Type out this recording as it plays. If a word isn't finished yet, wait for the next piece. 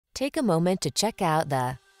Take a moment to check out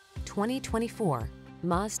the 2024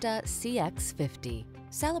 Mazda CX-50.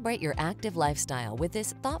 Celebrate your active lifestyle with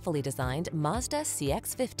this thoughtfully designed Mazda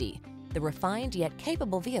CX-50, the refined yet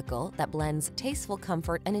capable vehicle that blends tasteful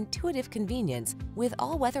comfort and intuitive convenience with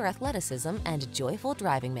all-weather athleticism and joyful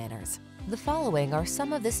driving manners. The following are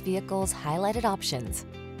some of this vehicle's highlighted options: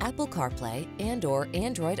 Apple CarPlay and/or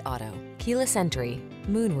Android Auto, keyless entry,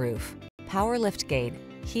 moonroof, power liftgate,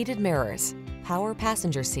 heated mirrors, power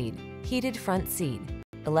passenger seat, heated front seat,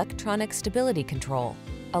 electronic stability control,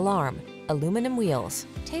 alarm, aluminum wheels.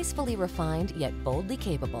 Tastefully refined yet boldly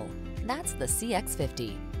capable. That's the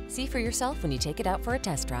CX-50. See for yourself when you take it out for a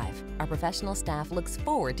test drive. Our professional staff looks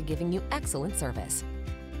forward to giving you excellent service.